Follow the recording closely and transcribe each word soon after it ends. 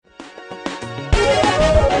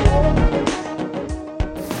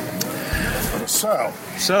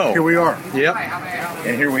So here we are. Yep.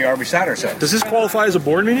 And here we are beside ourselves. Does this qualify as a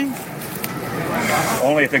board meeting?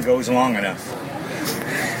 Only if it goes long enough.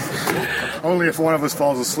 Only if one of us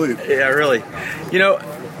falls asleep. Yeah, really. You know,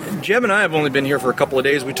 Jeb and I have only been here for a couple of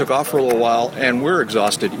days. We took off for a little while, and we're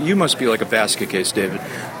exhausted. You must be like a basket case, David.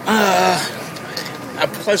 I'm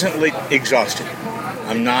pleasantly exhausted.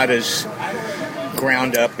 I'm not as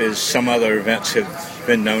ground up as some other events have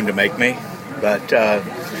been known to make me, but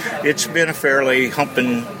it's been a fairly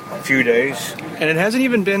humping few days. And it hasn't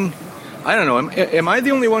even been, I don't know, am I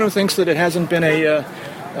the only one who thinks that it hasn't been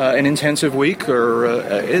an intensive week, or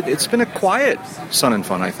it's been a quiet Sun and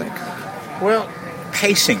Fun, I think? Well,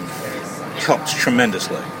 pacing helps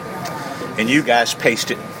tremendously. And you guys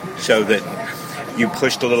paced it so that you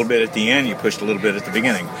pushed a little bit at the end, you pushed a little bit at the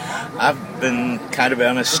beginning. I've been kind of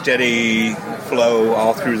on a steady flow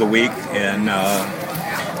all through the week, and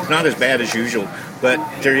not as bad as usual, but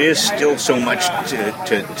there is still so much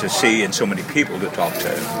to see and so many people to talk to.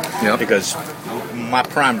 Yep. Because my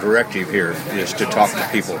prime directive here is to talk to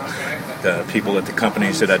people. The people at the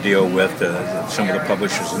companies that I deal with, some of the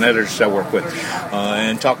publishers and editors I work with,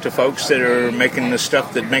 and talk to folks that are making the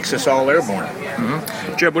stuff that makes us all airborne.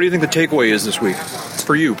 Mm-hmm. Jeb, what do you think the takeaway is this week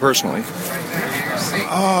for you personally?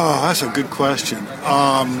 Oh, that's a good question.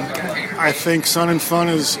 I think Sun and Fun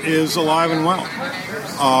is alive and well.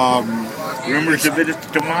 Rumors of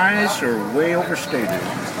its demise are way overstated.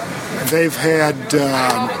 They've had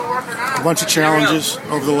a bunch of challenges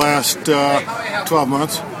over the last 12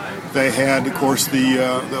 months. They had, of course,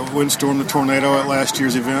 the windstorm, the tornado at last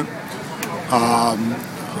year's event.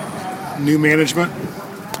 New management.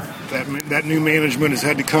 That new management has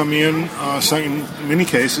had to come in many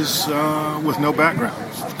cases, with no background.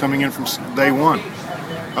 Coming in from day one.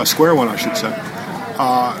 Square one, I should say.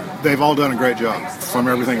 They've all done a great job from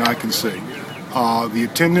everything I can see. The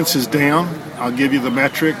attendance is down. I'll give you the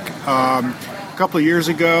metric. A couple of years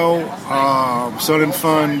ago, Sun and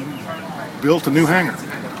Fun built a new hangar.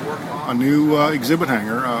 A new exhibit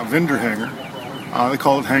hangar, vendor hangar. They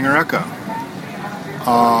call it Hangar Echo.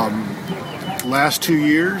 Last 2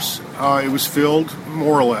 years, it was filled,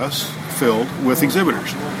 more or less, filled with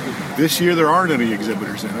exhibitors. This year, there aren't any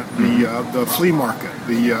exhibitors in it. The flea market,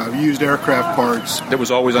 the used aircraft parts. That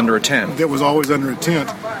was always under a tent.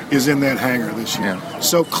 Is in that hangar this year. Yeah.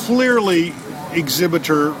 So clearly,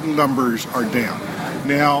 exhibitor numbers are down.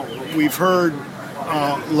 Now, we've heard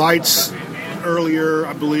Lights earlier,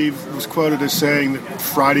 I believe, was quoted as saying that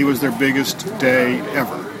Friday was their biggest day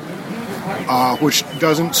ever, which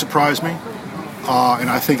doesn't surprise me, and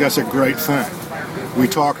I think that's a great thing. We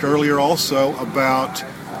talked earlier also about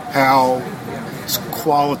how it's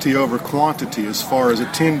quality over quantity as far as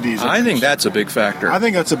attendees. I think that's a big factor. I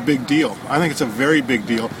think that's a big deal. I think it's a very big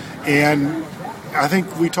deal, and I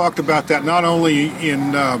think we talked about that not only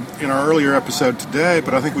in our earlier episode today,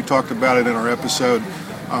 but I think we talked about it in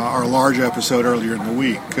our large episode earlier in the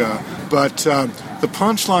week. But the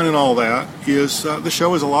punchline in all that is the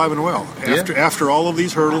show is alive and well. After all of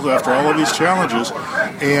these hurdles, after all of these challenges,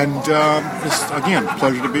 and it's, again, a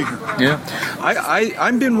pleasure to be here. Yeah.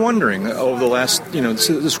 I've been wondering over the last,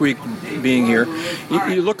 this week being here,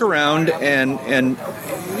 you look around and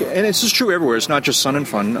it's just true everywhere. It's not just Sun and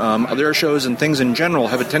Fun. Other shows and things in general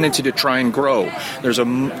have a tendency to try and grow. There's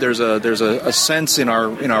a sense in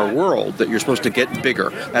our world that you're supposed to get bigger.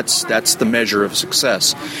 That's the measure of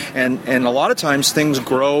success. And a lot of times things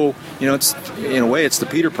grow. It's in a way it's the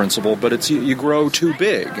Peter principle, but it's you grow too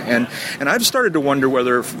big. And I've started to wonder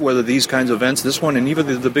whether these kinds of events, this one and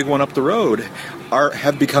even the big one up the road,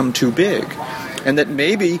 have become too big. And that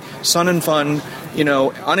maybe Sun and Fun,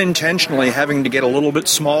 unintentionally having to get a little bit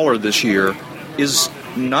smaller this year is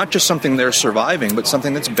not just something they're surviving, but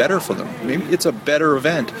something that's better for them. Maybe it's a better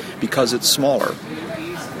event because it's smaller.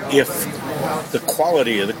 If the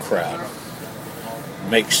quality of the crowd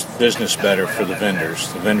makes business better for the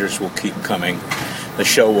vendors will keep coming. The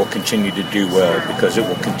show will continue to do well because it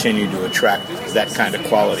will continue to attract that kind of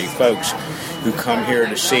quality folks who come here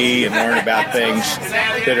to see and learn about things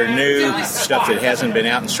that are new, stuff that hasn't been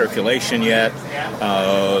out in circulation yet.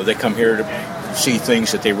 They come here to see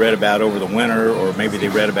things that they read about over the winter, or maybe they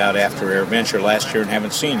read about after AirVenture last year and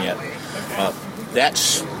haven't seen yet.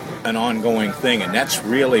 That's an ongoing thing, and that's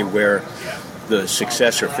really where the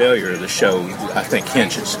success or failure of the show, I think,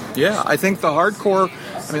 hinges. Yeah, I think the hardcore,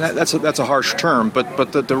 that's a harsh term, but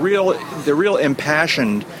the real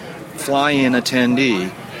impassioned fly-in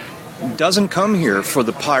attendee doesn't come here for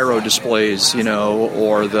the pyro displays,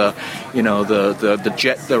 or the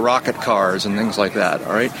rocket cars and things like that.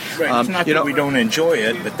 All right. It's not that we don't enjoy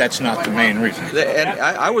it, but that's not the main reason. And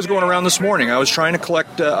I was going around this morning. I was trying to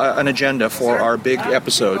collect an agenda for our big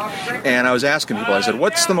episode, and I was asking people. I said,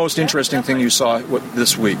 "What's the most interesting thing you saw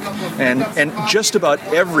this week?" And just about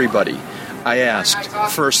everybody I asked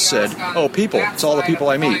first said, "Oh, people. It's all the people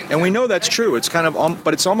I meet." And we know that's true. It's kind of,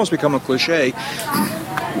 but it's almost become a cliche.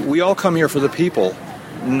 We all come here for the people,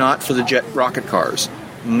 not for the jet rocket cars,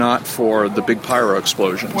 not for the big pyro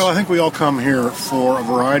explosions. Well, I think we all come here for a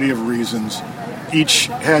variety of reasons. Each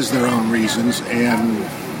has their own reasons, and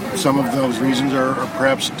some of those reasons are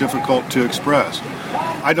perhaps difficult to express.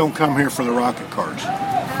 I don't come here for the rocket cars.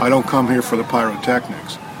 I don't come here for the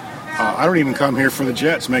pyrotechnics. I don't even come here for the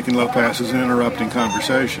jets making low passes and interrupting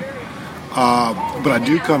conversation. But I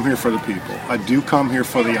do come here for the people. I do come here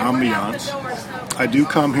for the ambiance. I do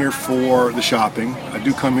come here for the shopping. I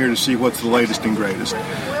do come here to see what's the latest and greatest.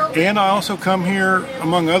 And I also come here,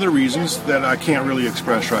 among other reasons that I can't really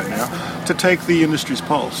express right now, to take the industry's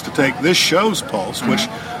pulse, to take this show's pulse, which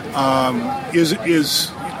it's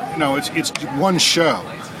one show,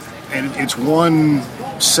 and it's one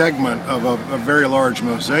segment of a very large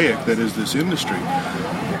mosaic that is this industry.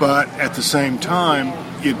 But at the same time,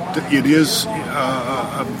 it is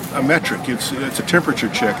a metric. It's a temperature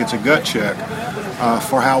check. It's a gut check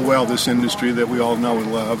for how well this industry that we all know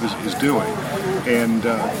and love is doing. And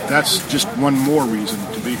that's just one more reason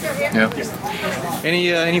to be here. Yeah.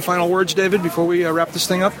 Any final words, David, before we wrap this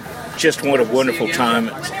thing up? Just what a wonderful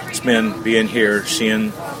time it's been being here,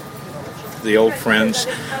 seeing the old friends.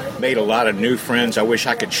 Made a lot of new friends. I wish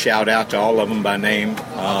I could shout out to all of them by name,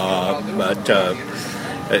 but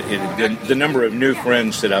the number of new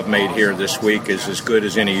friends that I've made here this week is as good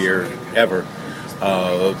as any year ever.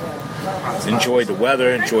 Enjoyed the weather,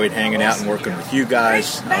 enjoyed hanging out and working with you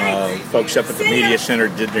guys. Folks up at the Media Center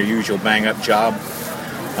did their usual bang-up job.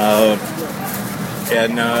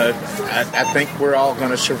 And I think we're all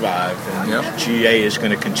going to survive. And GA is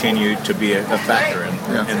going to continue to be a factor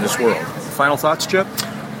in this world. Final thoughts, Chip?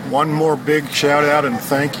 One more big shout-out and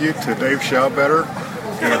thank you to Dave Schaubetter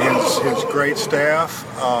and his great staff,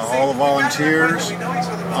 all the volunteers,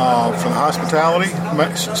 for the hospitality,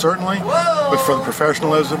 certainly, but for the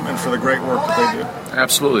professionalism and for the great work that they do.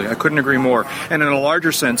 Absolutely. I couldn't agree more. And in a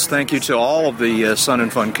larger sense, thank you to all of the Sun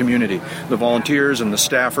and Fun community, the volunteers and the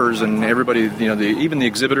staffers and everybody, even the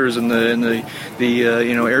exhibitors and the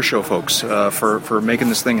air show folks for making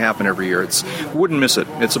this thing happen every year. Wouldn't miss it.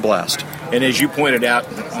 It's a blast. And as you pointed out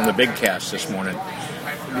on the big cast this morning,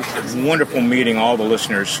 wonderful meeting all the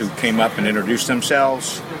listeners who came up and introduced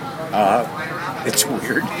themselves. It's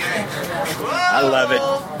weird. I love it.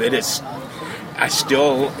 I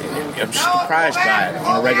still am surprised by it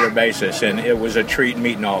on a regular basis, and it was a treat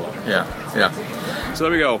meeting all of them. Yeah. So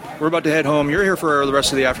there we go. We're about to head home. You're here for the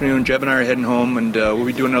rest of the afternoon. Jeb and I are heading home, and we'll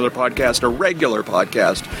be doing another podcast, a regular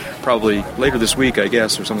podcast, probably later this week, I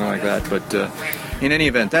guess, or something like that. But in any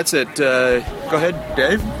event, that's it. Go ahead,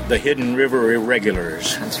 Dave. The Hidden River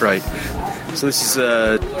Irregulars. That's right. So this is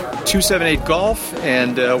 278 Golf,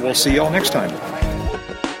 and we'll see you all next time.